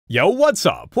Yo, what's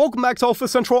up? Welcome back to Alpha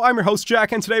Central. I'm your host,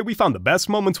 Jack, and today we found the best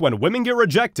moments when women get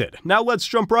rejected. Now let's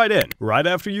jump right in. Right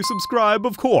after you subscribe,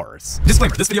 of course.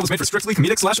 Disclaimer, this video was made for strictly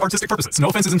comedic/artistic purposes. No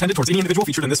offense is intended towards any individual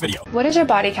featured in this video. What is your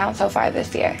body count so far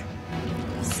this year?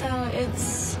 So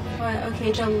it's,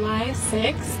 July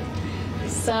 6th.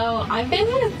 So I've been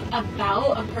with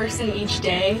about a person each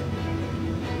day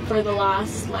for the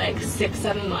last like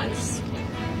 6-7 months.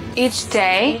 Each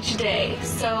day? Each day.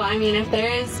 So, I mean, if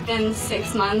there's been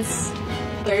 6 months,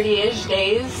 30-ish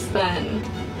days, then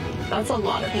that's a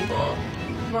lot of people.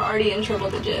 We're already in triple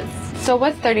digits. So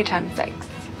what's 30 times 6?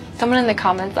 Someone in the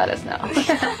comments let us know.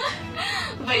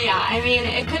 But yeah, I mean,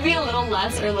 it could be a little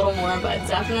less or a little more, but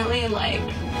definitely, like,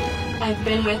 I've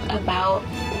been with about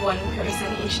one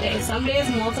person each day. Some days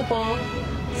multiple,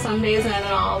 some days not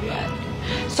at all,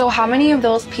 but... So how many of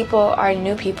those people are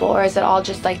new people, or is it all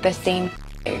just like the same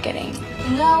you're getting?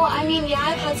 No, I mean, yeah,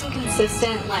 I've had some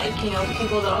consistent, like, you know,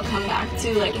 people that I'll come back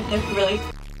to, like, if they're really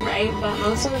right, but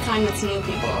most of the time it's new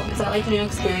people, because I like new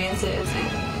experiences,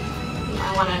 and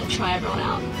I want to try everyone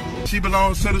out. She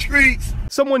belongs to the streets.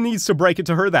 Someone needs to break it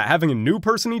to her that having a new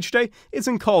person each day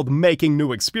isn't called making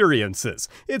new experiences.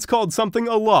 It's called something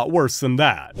a lot worse than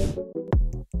that.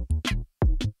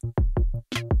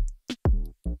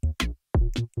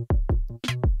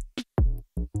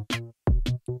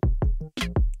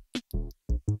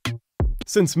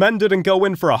 Since men didn't go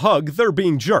in for a hug, they're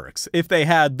being jerks. If they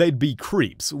had, they'd be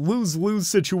creeps. Lose-lose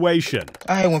situation.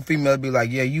 I hate when females be like,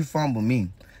 yeah, you fumble me.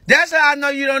 That's how I know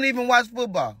you don't even watch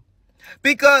football.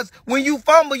 Because when you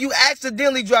fumble, you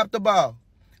accidentally drop the ball.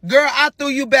 Girl, I threw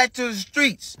you back to the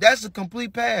streets. That's a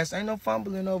complete pass. Ain't no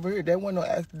fumbling over here. That wasn't no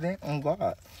accident. On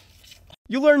God.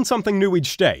 You learn something new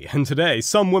each day, and today,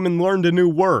 some women learned a new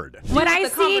word. When I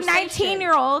see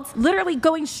 19-year-olds literally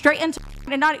going straight into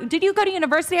and not, did you go to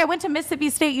university? I went to Mississippi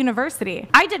State University.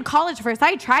 I did college first.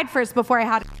 I tried first before I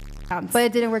had But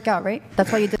it didn't work out, right?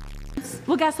 That's why you did.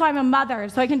 Well, guess what? I'm a mother,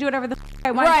 so I can do whatever the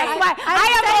I want. Right. That's why I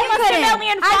have almost 1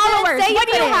 million followers. What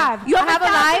do you have? You have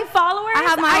 1,000 followers? I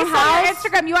have my I saw your house.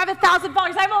 Instagram. You have 1,000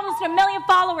 followers. I have almost 1 million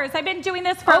followers. I've been doing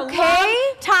this for a long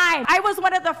time. I was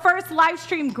one of the first live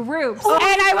stream groups, and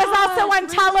I was also on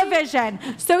television.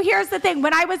 So here's the thing: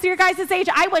 when I was your guys' age,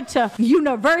 I went to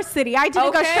university. I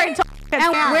didn't go straight to.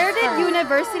 And where did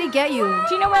university get you?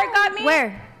 Do you know where it got me?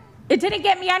 Where? It didn't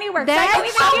get me anywhere.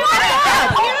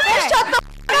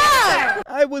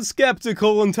 I was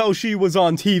skeptical until she was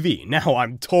on TV. Now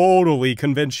I'm totally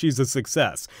convinced she's a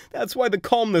success. That's why the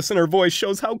calmness in her voice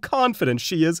shows how confident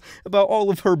she is about all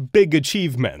of her big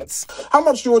achievements. How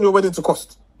much do you want your wedding to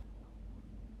cost?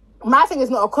 My thing is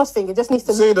not a cost thing. It just needs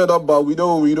to... Say that up, but we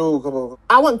don't. Come on.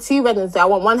 I want 2 weddings there. I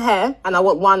want one here, and I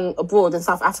want one abroad in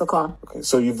South Africa. Okay,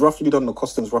 so you've roughly done the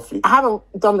costings, roughly? I haven't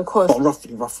done the cost. But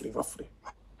roughly.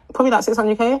 Probably like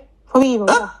 600k. Probably even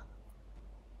more.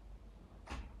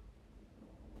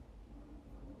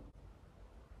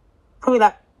 Probably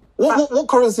like... What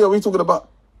currency are we talking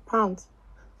about? Pounds.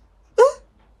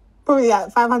 Probably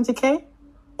like 500k.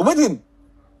 A wedding?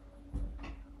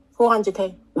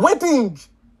 400k. Wedding?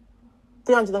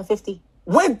 350.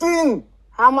 Wedding?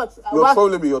 How much? You're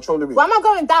trolling me. Why am I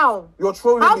going down? You're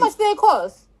trolling me. How much do they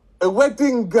cost? A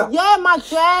wedding? Yeah, my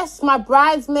dress, my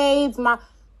bridesmaids, my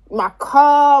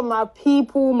car, my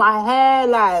people, my hair,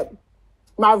 like,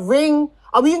 my ring.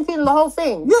 Are we including the whole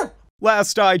thing? Yeah.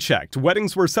 Last I checked,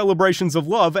 weddings were celebrations of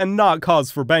love and not cause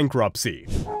for bankruptcy.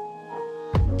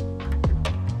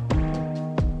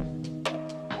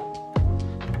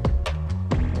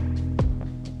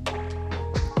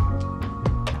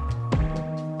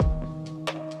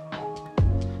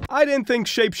 I didn't think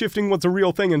shapeshifting was a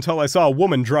real thing until I saw a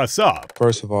woman dress up.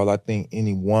 First of all, I think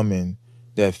any woman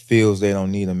that feels they don't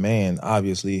need a man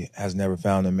obviously has never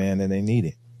found a man that they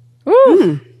needed.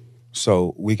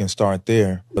 So we can start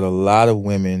there. But a lot of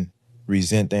women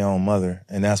resent their own mother,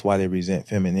 and that's why they resent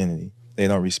femininity. They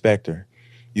don't respect her.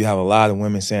 You have a lot of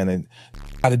women saying that,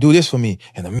 got to do this for me,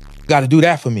 and the got to do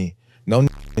that for me. No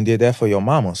did that for your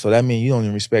mama, so that means you don't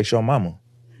even respect your mama.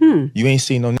 You ain't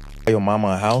seen no your mama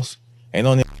a house. Ain't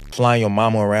no flying your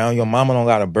mama around. Your mama don't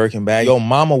got a Birkin bag. Your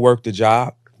mama worked the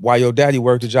job while your daddy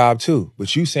worked the job too.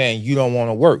 But you saying you don't want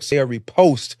to work. They're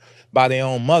repulsed by their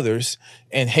own mothers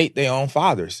and hate their own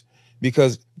fathers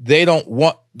because they don't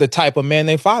want the type of man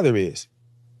their father is.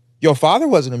 Your father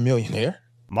wasn't a millionaire.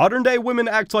 Modern day women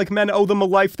act like men owe them a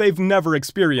life they've never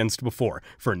experienced before,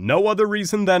 for no other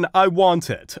reason than I want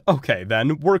it. Okay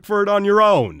then, work for it on your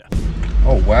own.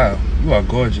 Oh wow, you are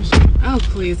gorgeous. Oh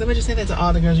please, let me just say that to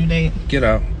all the girls you date. Get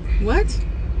out. What?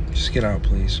 Just get out,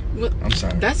 please. What? I'm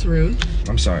sorry. That's rude.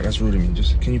 I'm sorry. That's rude of me.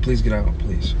 Just can you please get out,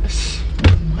 please?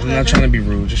 I'm not trying to be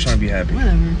rude. Just trying to be happy.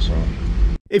 Whatever. So.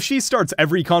 If she starts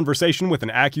every conversation with an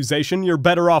accusation, you're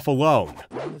better off alone.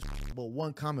 But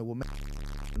one comment will make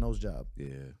a nose job. Yeah.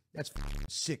 That's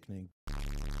sickening.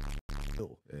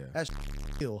 Yeah. That's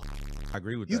ill. I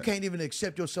agree with you that. You can't even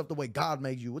accept yourself the way God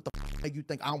made you. What the make you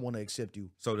think I want to accept you?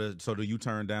 So do you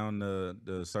turn down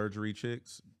the surgery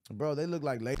chicks? Bro, they look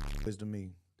like ladies to me.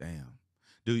 Damn.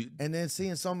 Do you? And then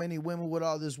seeing so many women with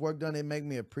all this work done, it make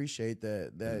me appreciate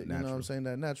that you know what I'm saying,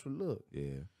 that natural look.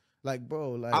 Yeah. Like,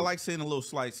 bro, like I like seeing a little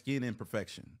slight skin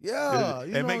imperfection. Yeah.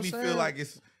 It make me feel like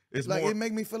it's like more... it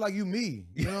make me feel like you me.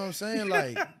 You know what I'm saying?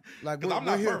 Like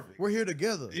we're here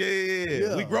together.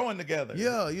 Yeah. We growing together.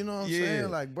 Yeah, you know what I'm saying?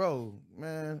 Like, bro,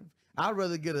 man, I'd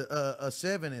rather get a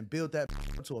 7 and build that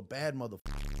to a bad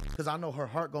motherfucker. Because I know her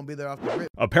heart gonna be there off the rip.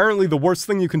 Apparently the worst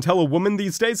thing you can tell a woman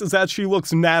these days is that she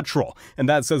looks natural. And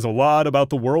that says a lot about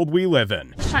the world we live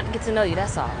in. Just trying to get to know you,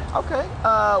 that's all. Okay,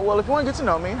 well, if you want to get to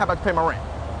know me, how about you pay my rent?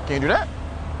 Can you do that?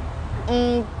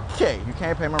 Okay, you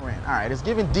can't pay my rent. All right, it's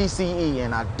giving DCE,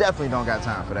 and I definitely don't got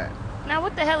time for that. Now,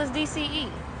 what the hell is DCE?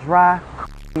 Dry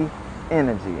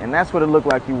energy, and that's what it look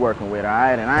like you working with, all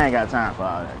right? And I ain't got time for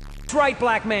all that. That's right,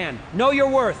 black man. Know your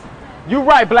worth. You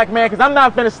right, black man, because I'm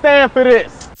not finna stand for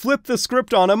this. Flip the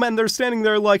script on them, and they're standing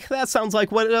there like, that sounds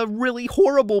like what a really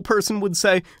horrible person would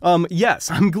say.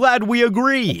 Yes, I'm glad we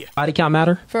agree. Body count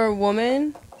matter? For a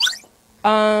woman,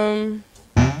 to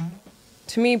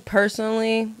me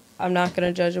personally, I'm not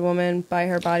going to judge a woman by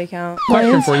her body count.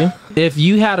 Question for you. If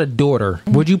you had a daughter,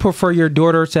 would you prefer your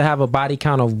daughter to have a body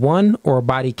count of 1 or a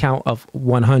body count of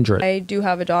 100? I do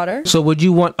have a daughter. So would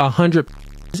you want 100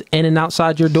 in and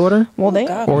outside your daughter?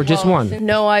 Well, or just one?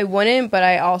 No, I wouldn't, but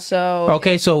I also...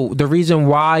 Okay, so the reason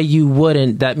why you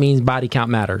wouldn't, that means body count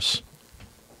matters.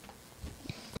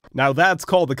 Now that's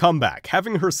called a comeback,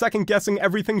 having her second-guessing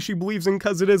everything she believes in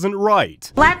because it isn't right.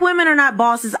 Black women are not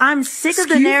bosses. I'm sick of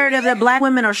the narrative that black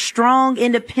women are strong,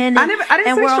 independent. I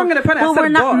didn't say strong, independent. Well, we're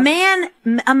not.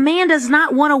 A man does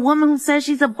not want a woman who says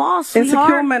she's a boss.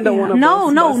 Insecure men don't want a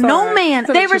boss. No man.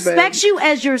 They respect you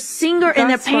as your singer, and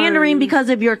they're pandering because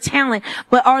of your talent.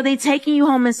 But are they taking you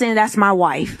home and saying that's my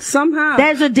wife? Somehow.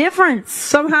 There's a difference.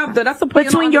 Somehow. That's the point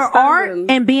between your art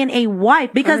and being a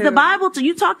wife. Because the Bible,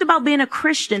 you talked about being a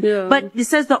Christian. Yeah. But it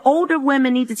says the older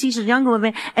women need to teach the younger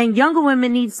women, and younger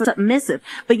women need submissive.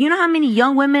 But you know how many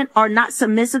young women are not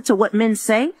submissive to what men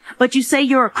say? But you say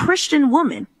you're a Christian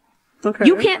woman. Okay.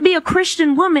 You can't be a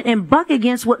Christian woman and buck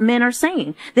against what men are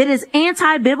saying. That is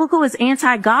anti-biblical, it's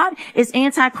anti-God, it's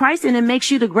anti-Christ, and it makes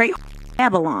you the great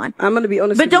Babylon. I'm going to be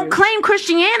honest but with don't you. Claim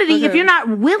Christianity if you're not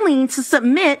willing to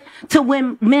submit to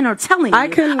when men are telling you.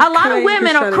 A lot of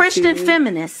women are Christian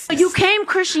feminists. You claim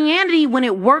Christianity when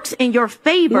it works in your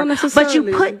favor, but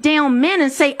you put down men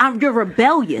and say, you're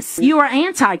rebellious. You are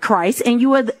anti-Christ and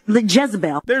you are the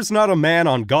Jezebel. There's not a man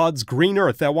on God's green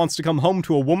earth that wants to come home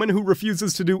to a woman who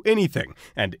refuses to do anything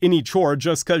and any chore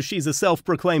just because she's a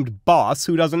self-proclaimed boss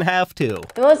who doesn't have to.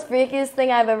 The most freakiest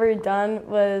thing I've ever done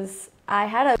was I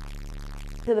had a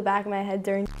to the back of my head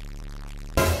during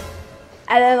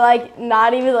and then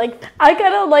not even I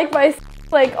kind of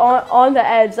my on the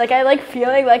edge, I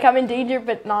feeling like I'm in danger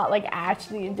but not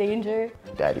actually in danger.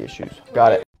 Daddy issues.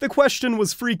 Got it. The question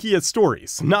was freaky as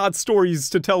stories, not stories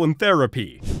to tell in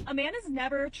therapy. A man is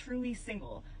never truly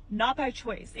single, not by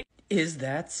choice. Is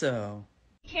that so?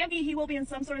 He will be in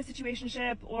some sort of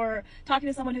situationship or talking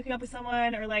to someone, hooking up with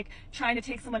someone, or trying to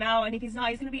take someone out. And if he's not,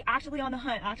 he's going to be actively on the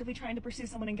hunt, actively trying to pursue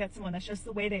someone and get someone. That's just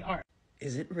the way they are.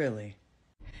 Is it really?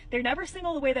 They're never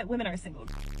single the way that women are single.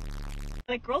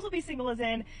 Girls will be single as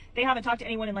in they haven't talked to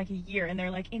anyone in a year and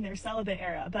they're in their celibate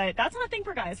era. But that's not a thing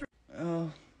for guys.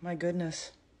 Oh, my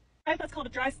goodness. That's called a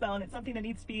dry spell, and it's something that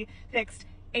needs to be fixed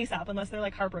ASAP unless they're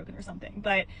heartbroken or something.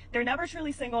 But they're never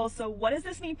truly single, so what does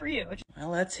this mean for you? Well,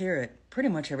 let's hear it. Pretty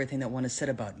much everything that one has said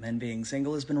about men being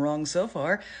single has been wrong so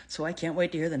far, so I can't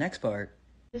wait to hear the next part.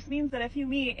 This means that if you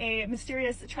meet a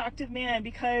mysterious, attractive man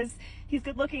because he's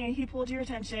good looking and he pulled your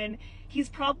attention, he's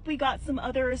probably got some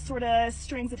other sort of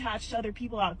strings attached to other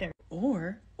people out there.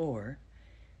 Or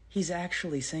he's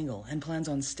actually single and plans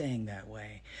on staying that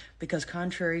way. Because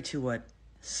contrary to what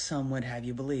some would have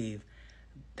you believe,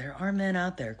 there are men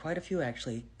out there, quite a few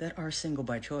actually, that are single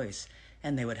by choice,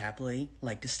 and they would happily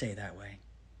like to stay that way.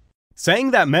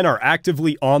 Saying that men are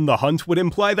actively on the hunt would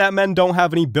imply that men don't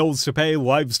have any bills to pay,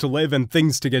 lives to live, and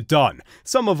things to get done.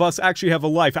 Some of us actually have a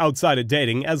life outside of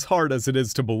dating, as hard as it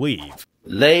is to believe.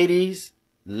 Ladies,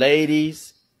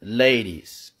 ladies,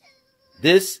 ladies.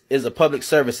 This is a public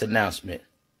service announcement.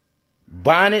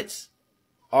 Bonnets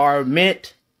are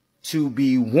meant to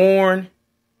be worn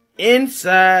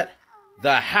inside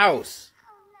the house.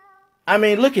 I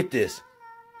mean, look at this.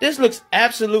 This looks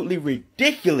absolutely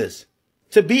ridiculous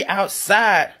to be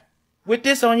outside with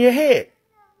this on your head.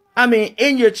 I mean,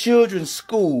 in your children's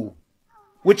school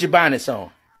with your bonnets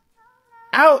on.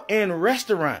 Out in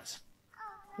restaurants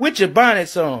with your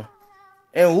bonnets on.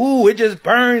 And ooh, it just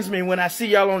burns me when I see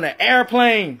y'all on the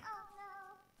airplane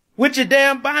with your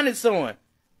damn bonnets on.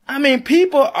 I mean,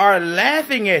 people are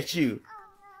laughing at you.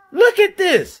 Look at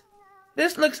this.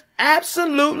 This looks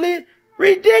absolutely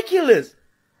ridiculous.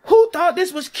 Who thought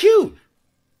this was cute?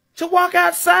 To walk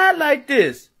outside like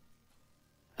this?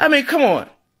 I mean, come on.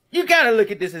 You gotta look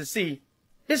at this and see.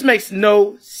 This makes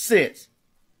no sense.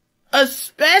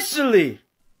 Especially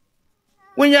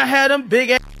when y'all had them big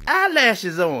ass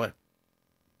eyelashes on.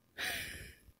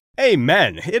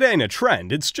 Amen. It ain't a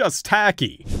trend, it's just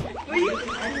tacky.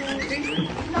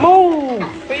 Move!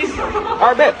 Please.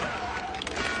 Our bet.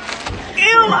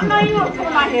 Ew, I'm not even gonna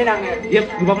put my hand down there.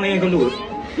 Yep, you both ain't gonna do it.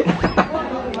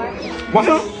 What's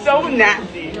so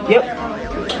nasty? Yep.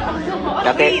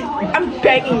 Please, I'm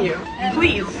begging you.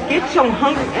 Please, get your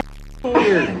hungry ass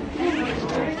here.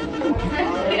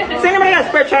 Does anybody got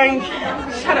spare change?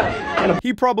 Shut up.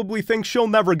 He probably thinks she'll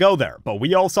never go there, but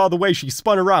we all saw the way she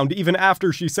spun around even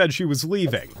after she said she was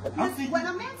leaving. When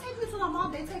a man takes me to the mall,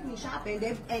 they take me shopping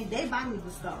and they buy me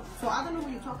the stuff. So I don't know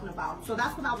what you're talking about. So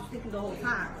that's what I was thinking the whole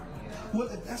time. Well,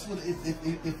 if that's what if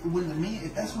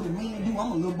that's what a man do,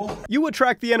 I'm a little boy. You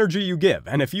attract the energy you give,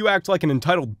 and if you act like an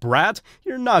entitled brat,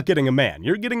 you're not getting a man,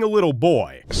 you're getting a little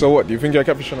boy. So what, do you think you're a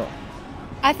catfish or not?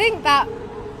 I think that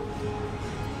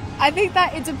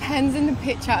it depends in the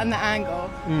picture and the angle,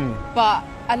 but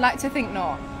I'd like to think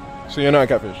not. So you're not a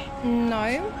catfish?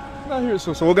 No. No,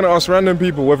 so we're gonna ask random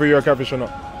people whether you're a catfish or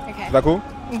not. Okay. Is that cool?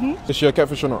 Mhm. Is she a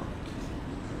catfish or not?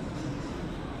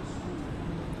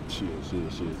 She is.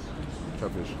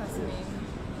 Catfish.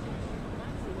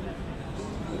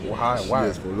 Why?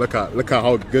 Yes, look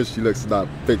how good she looks in that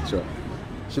picture.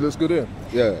 She looks good in?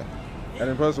 Yeah.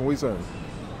 And in person, what are you saying?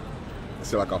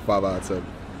 It's like a 5 out of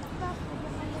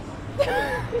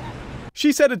 10.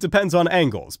 She said it depends on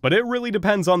angles, but it really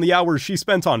depends on the hours she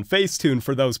spent on Facetune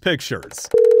for those pictures.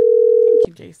 Thank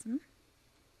you, Jason.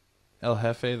 El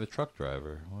Jefe, the truck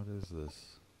driver. What is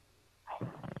this?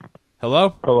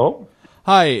 Hello? Hello?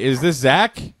 Hi, is this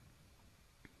Zach?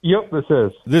 Yep, this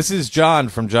is. This is John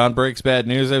from John Breaks Bad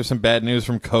News. I have some bad news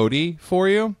from Cody for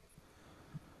you.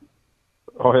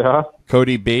 Oh, yeah?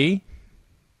 Cody B?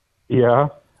 Yeah.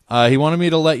 He wanted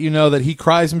me to let you know that he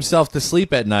cries himself to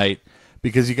sleep at night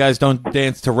because you guys don't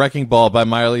dance to Wrecking Ball by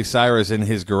Miley Cyrus in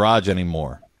his garage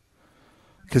anymore.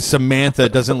 Because Samantha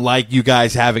doesn't like you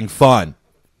guys having fun.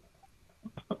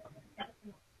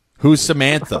 Who's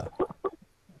Samantha?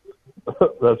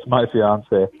 That's my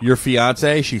fiance. Your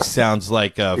fiance? She sounds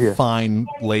like a fine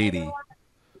lady.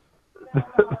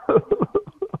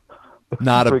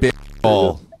 Not a big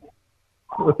ball.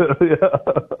 Yeah.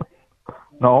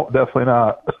 No, definitely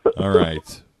not. All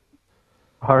right.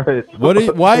 All right.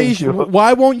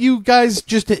 Why won't you guys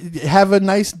just have a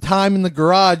nice time in the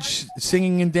garage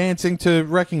singing and dancing to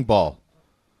Wrecking Ball?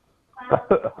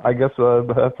 I guess I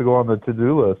have to go on the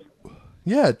to-do list.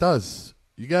 Yeah, it does.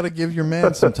 You got to give your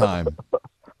man some time.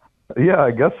 Yeah, I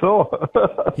guess so.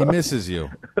 He misses you.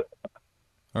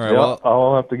 All right, yeah, well,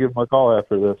 I'll have to give him a call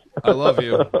after this. I love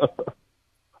you.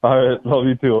 All right, love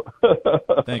you too.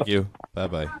 Thank you.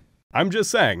 Bye-bye. I'm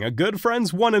just saying, a good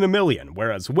friend's 1 in a million,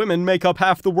 whereas women make up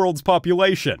half the world's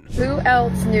population. Who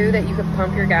else knew that you could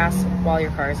pump your gas while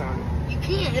your car's on? You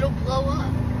can't. It'll blow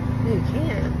up. No, you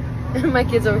can't. My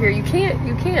kid's over here. You can't.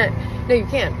 No, you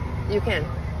can. You can.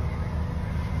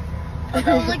 That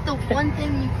was like the one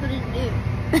thing you couldn't do.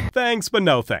 Thanks, but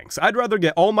no thanks. I'd rather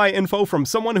get all my info from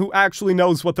someone who actually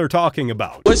knows what they're talking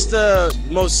about. What's the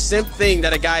most simp thing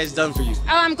that a guy has done for you? Oh,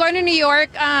 I'm going to New York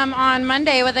on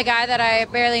Monday with a guy that I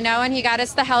barely know, and he got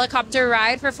us the helicopter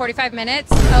ride for 45 minutes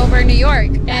over New York,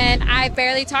 and I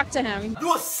barely talked to him.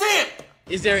 You a simp!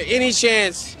 Is there any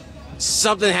chance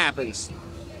something happens?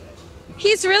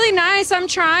 He's really nice. I'm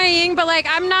trying, but like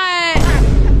I'm not.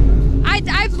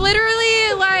 I've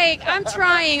literally, like, I'm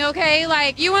trying, okay?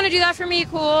 Like, you want to do that for me,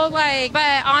 cool, like,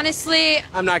 but honestly,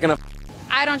 I'm not gonna.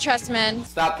 I don't trust men.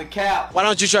 Stop the cap. Why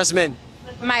don't you trust men?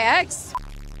 My ex,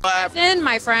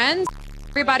 my friends,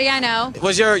 everybody I know.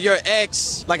 Was your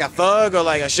ex like a thug or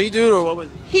like a she dude or what was?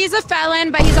 He's a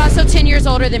felon, but he's also 10 years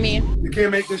older than me. You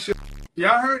can't make this shit.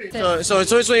 Y'all heard it. So in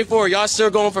 2024, y'all still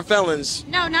going for felons?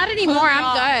 No, not anymore.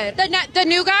 I'm good. The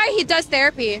new guy, he does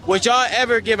therapy. Would y'all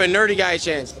ever give a nerdy guy a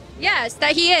chance? Yes,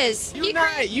 that he is. You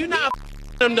not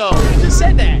him though. You just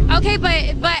said that. Okay,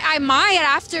 but I might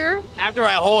after. After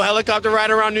a whole helicopter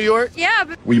ride around New York? Yeah.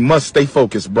 But We must stay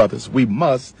focused, brothers. We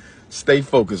must stay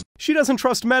focused. She doesn't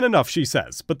trust men enough, she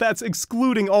says, but that's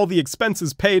excluding all the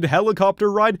expenses paid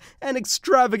helicopter ride and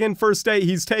extravagant first date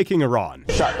he's taking her on.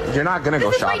 You're not gonna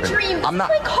go shopping. This is my dream. I'm not.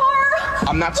 This is my car.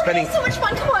 I'm not spending. We're having so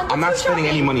much fun. Come on. I'm not spending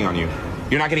any money on you.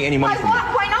 You're not getting any money from me.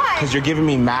 Why not? Because you're giving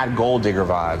me mad gold digger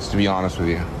vibes, to be honest with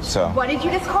you. So. What did you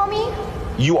just call me?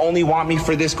 You only want me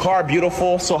for this car,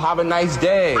 beautiful. So have a nice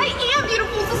day. I am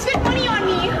beautiful, so spend money on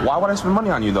me. Why would I spend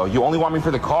money on you though? You only want me for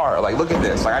the car. Like, look at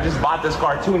this. Like, I just bought this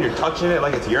car too, and you're touching it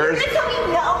like it's yours. You're gonna tell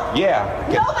me no? Yeah.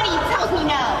 Nobody tells me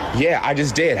no. Yeah, I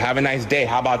just did. Have a nice day.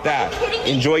 How about that? Are you kidding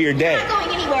me? Enjoy your day. I'm not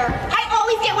going anywhere. I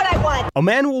always get what I want. A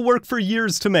man will work for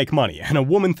years to make money, and a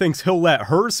woman thinks he'll let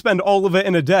her spend all of it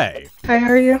in a day. Hi, how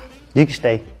are you? You can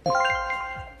stay.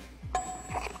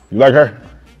 You like her?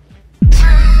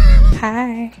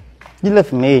 Hi. You look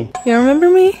familiar. You remember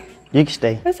me? You can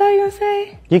stay. That's all you gonna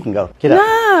say? You can go. Get up.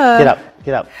 Nah. Get up.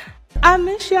 Get up. I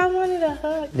miss you. I wanted a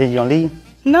hug. Did you gonna leave?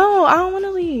 No, I don't want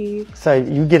to leave. So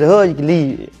you get a hug, you can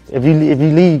leave. If you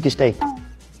leave, you can stay.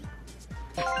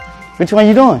 Which one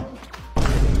you doing?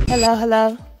 Hello,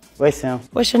 hello. Wait, Sam.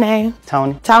 What's your name?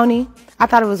 Tony. Tony. I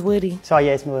thought it was Woody. So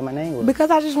you asked me what my name was. Because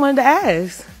I just wanted to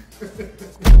ask.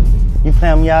 You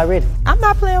playing with me already? I'm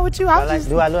not playing with you. Do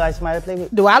I look like somebody to play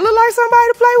with? Do I look like somebody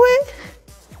to play with?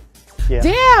 Yeah.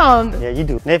 Damn. Yeah, you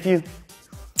do. Nephew,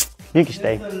 you can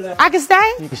stay. I can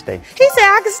stay? You can stay. He said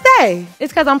I can stay.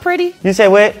 It's because I'm pretty? You say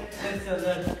what?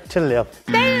 To the left.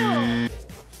 Damn.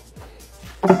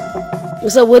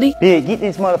 What's up, Woody? Big, get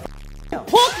this motherfucker.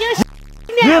 Punk your shit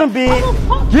now. Get him, Big.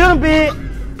 Get him, Big.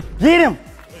 Get him.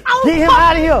 Get him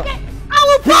out of here.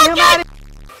 I will Get him out of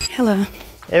here. Hello.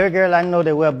 Every girl I know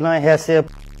that wear blonde hair said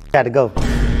gotta go.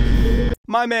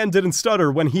 My man didn't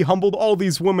stutter when he humbled all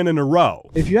these women in a row.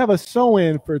 If you have a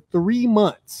sew-in for 3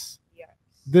 months,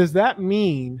 does that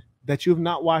mean that you have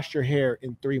not washed your hair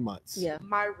in 3 months? Yeah.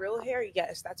 My real hair,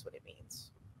 yes, that's what it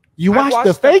means. You washed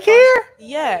the fake hair?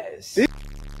 Yes. This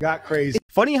got crazy.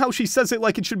 Funny how she says it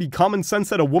like it should be common sense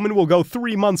that a woman will go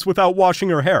 3 months without washing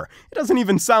her hair. It doesn't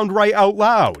even sound right out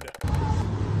loud.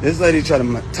 This lady tried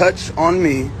to touch on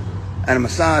me at a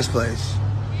massage place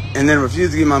and then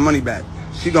refused to give my money back.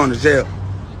 She going to jail.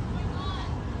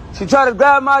 She tried to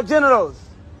grab my genitals.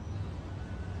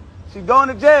 She going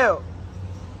to jail.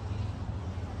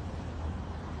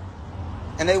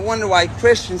 And they wonder why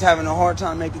Christians having a hard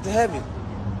time making it to heaven.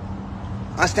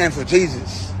 I stand for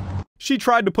Jesus. She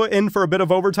tried to put in for a bit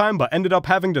of overtime, but ended up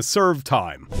having to serve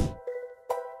time.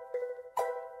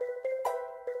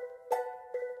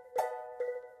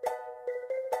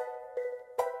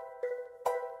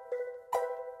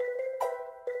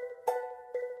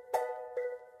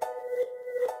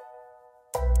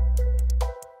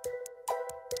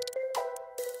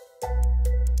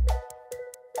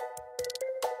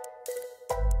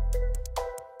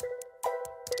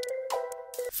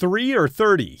 $3 or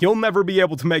 $30, you'll never be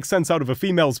able to make sense out of a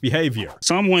female's behavior.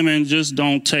 Some women just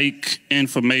don't take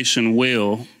information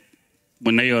well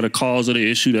when they are the cause of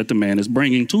the issue that the man is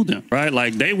bringing to them, right?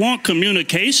 Like, they want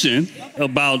communication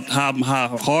about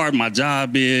how hard my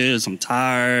job is, I'm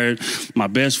tired, my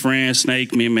best friend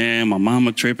snaked me, man, my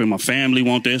mama tripping, my family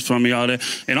want this from me, all that.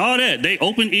 And all that, they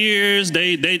open ears,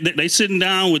 they sitting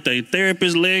down with their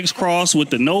therapist legs crossed with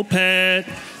the notepad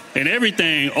and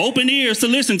everything, open ears to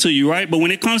listen to you, right? But when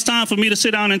it comes time for me to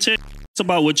sit down and tell you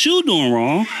about what you doing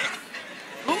wrong,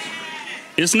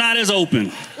 it's not as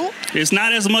open. It's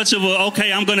not as much of a,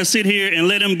 okay, I'm going to sit here and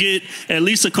let him get at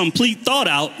least a complete thought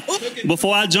out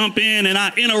before I jump in and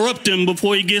I interrupt him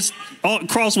before he gets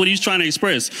across what he's trying to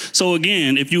express. So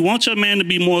again, if you want your man to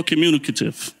be more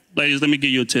communicative, ladies, let me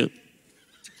give you a tip.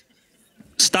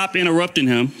 Stop interrupting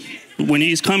him when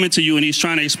he's coming to you and he's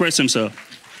trying to express himself.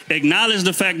 Acknowledge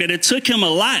the fact that it took him a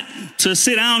lot to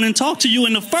sit down and talk to you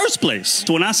in the first place.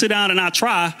 So when I sit down and I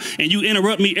try and you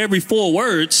interrupt me every 4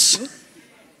 words,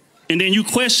 and then you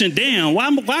question, damn,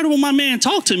 why do my man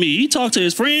talk to me? He talk to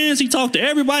his friends, he talk to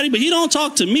everybody, but he don't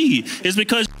talk to me. It's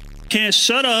because you can't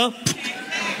shut up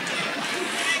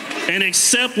and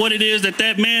accept what it is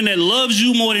that man that loves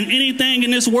you more than anything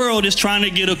in this world is trying to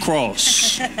get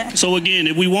across. So again,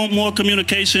 if we want more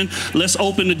communication, let's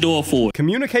open the door for it.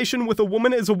 Communication with a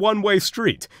woman is a one-way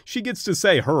street. She gets to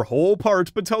say her whole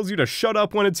part, but tells you to shut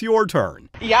up when it's your turn.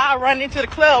 Y'all run into the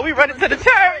club, we run into the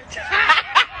church.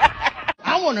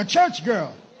 I want a church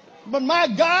girl, but my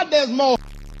God, there's more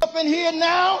up in here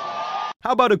now.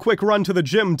 How about a quick run to the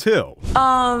gym, too?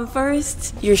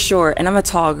 First, you're short, and I'm a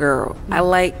tall girl. I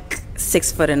like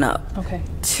 6 foot and up. Okay.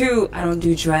 2, I don't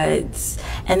do dreads.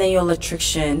 and then your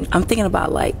electrician. I'm thinking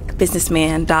about like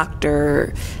businessman,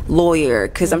 doctor, lawyer,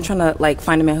 because I'm trying to like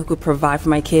find a man who could provide for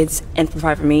my kids and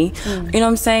provide for me. You know what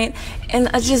I'm saying? And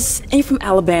and you're from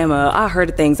Alabama. I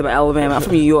heard things about Alabama. I'm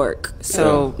from New York,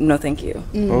 so no, thank you.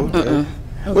 Okay.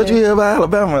 What you hear about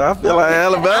Alabama? I feel like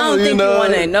Alabama, I don't think you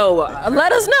want to know.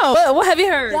 Let us know. What have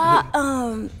you heard?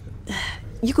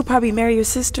 You could probably marry your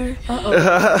sister.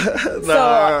 It's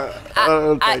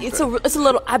a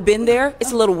little. I've been there.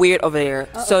 It's a little weird over there.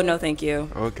 So no, thank you.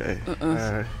 Okay.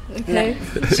 Okay.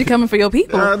 She coming for your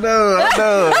people. I know.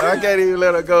 I can't even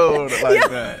let her go like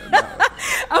that. No.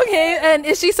 Okay, and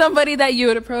is she somebody that you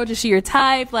would approach? Is she your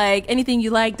type? Like anything you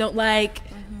like, don't like?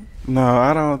 No,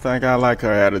 I don't think I like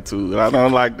her attitude. I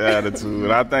don't like the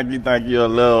attitude. I think you're a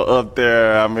little up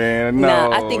there. I mean,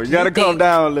 no, I think you gotta come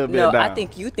down a little bit. No, down. I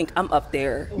think you think I'm up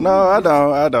there. No, I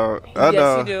don't.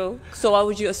 Yes, you do. So why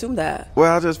would you assume that?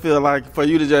 Well, I just feel like for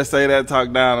you to just say that,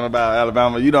 talk down about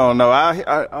Alabama, you don't know.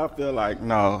 I feel like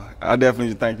no. I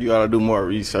definitely think you ought to do more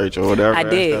research or whatever. I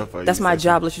did. That's my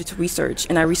job, literally, to research,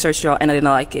 and I researched y'all, and I didn't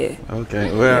like it.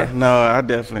 Okay. Well, no, I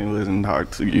definitely wouldn't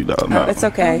talk to you though. No, it's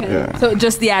okay. Yeah. So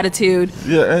just the attitude.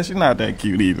 Yeah, and she's not that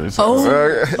cute either.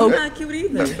 So. Not cute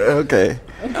either. Okay.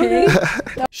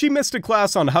 She missed a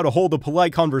class on how to hold a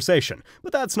polite conversation,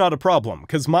 but that's not a problem,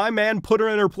 because my man put her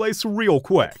in her place real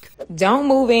quick. Don't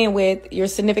move in with your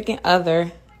significant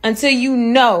other until you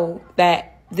know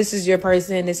that this is your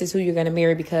person, this is who you're going to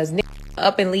marry, because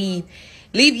up and leave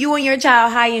you and your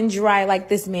child high and dry like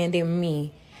this man did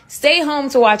me. Stay home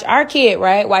to watch our kid,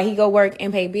 right, while he go work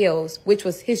and pay bills, which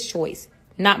was his choice,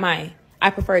 not mine. I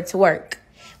preferred to work.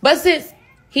 But since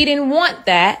he didn't want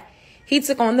that, he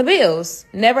took on the bills.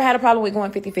 Never had a problem with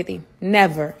going 50-50.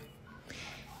 Never.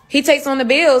 He takes on the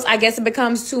bills. I guess it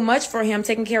becomes too much for him.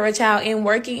 Taking care of a child and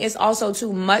working is also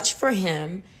too much for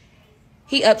him.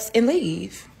 He ups and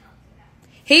leaves.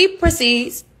 He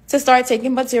proceeds to start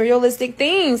taking materialistic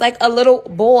things like a little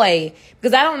boy.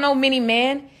 Because I don't know many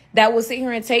men that will sit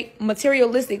here and take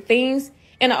materialistic things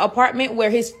in an apartment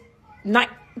where his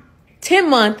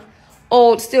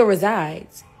 10-month-old still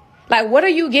resides. Like, what are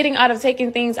you getting out of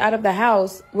taking things out of the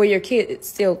house where your kid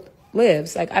still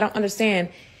lives? Like, I don't understand.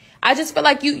 I just feel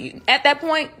like you at that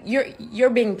point, you're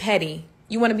being petty.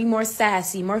 You want to be more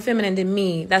sassy, more feminine than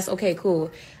me. That's okay,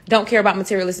 cool. Don't care about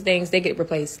materialistic things. They get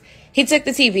replaced. He took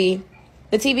the TV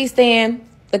stand,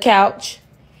 the couch.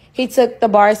 He took the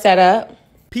bar setup.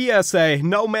 PSA,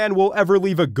 no man will ever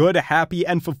leave a good, happy,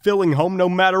 and fulfilling home no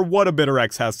matter what a bitter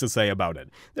ex has to say about it.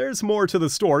 There's more to the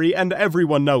story, and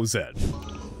everyone knows it.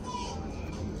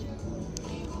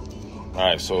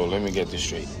 Alright, so let me get this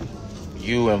straight.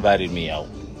 You invited me out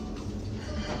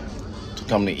to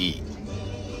come to eat.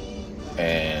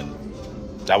 And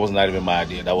that was not even my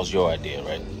idea. That was your idea,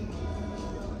 right?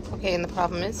 Okay, and the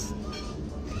problem is?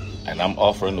 And I'm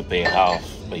offering to pay half,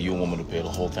 but you want me to pay the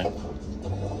whole thing?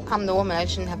 I'm the woman. I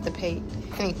shouldn't have to pay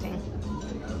anything.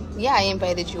 Yeah, I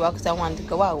invited you out because I wanted to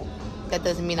go out. That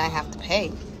doesn't mean I have to pay.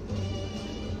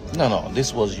 No,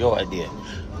 this was your idea.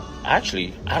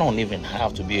 Actually, I don't even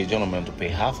have to be a gentleman to pay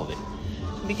half of it.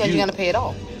 Because you're going to pay it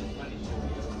all.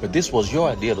 But this was your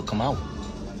idea to come out.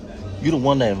 You're the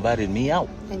one that invited me out.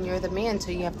 And you're the man,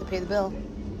 so you have to pay the bill.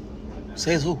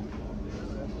 Says who?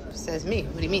 Says me.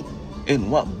 What do you mean?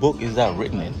 In what book is that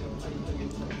written in?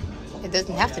 It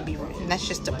doesn't have to be written. That's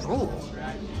just a rule.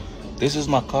 This is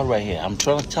my card right here. I'm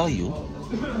trying to tell you,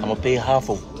 I'm going to pay half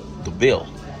of the bill.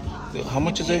 How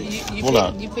much is it? Hold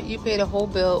on. You pay the whole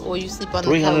bill or you sleep on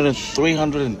the couch.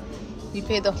 300. You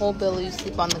pay the whole bill or you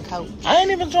sleep on the couch. I ain't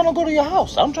even trying to go to your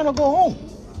house. I'm trying to go home.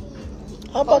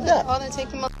 How about that? All then take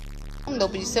him home though,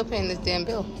 but you're still paying this damn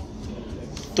bill.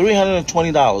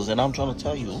 $320, and I'm trying to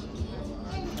tell you,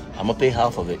 I'm going to pay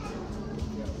half of it.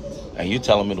 And you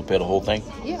telling me to pay the whole thing?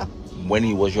 Yeah. When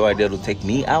it was your idea to take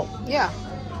me out? Yeah.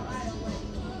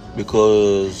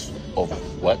 Because of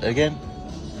what again?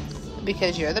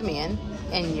 Because you're the man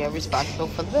and you're responsible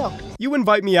for the bill. You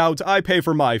invite me out, I pay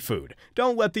for my food.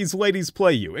 Don't let these ladies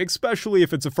play you, especially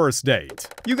if it's a first date.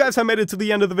 You guys have made it to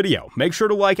the end of the video. Make sure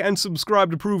to like and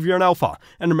subscribe to prove you're an alpha.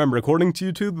 And remember, according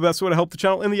to YouTube, the best way to help the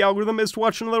channel in the algorithm is to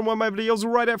watch another one of my videos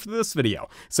right after this video.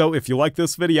 So if you like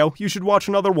this video, you should watch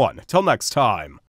another one. Till next time.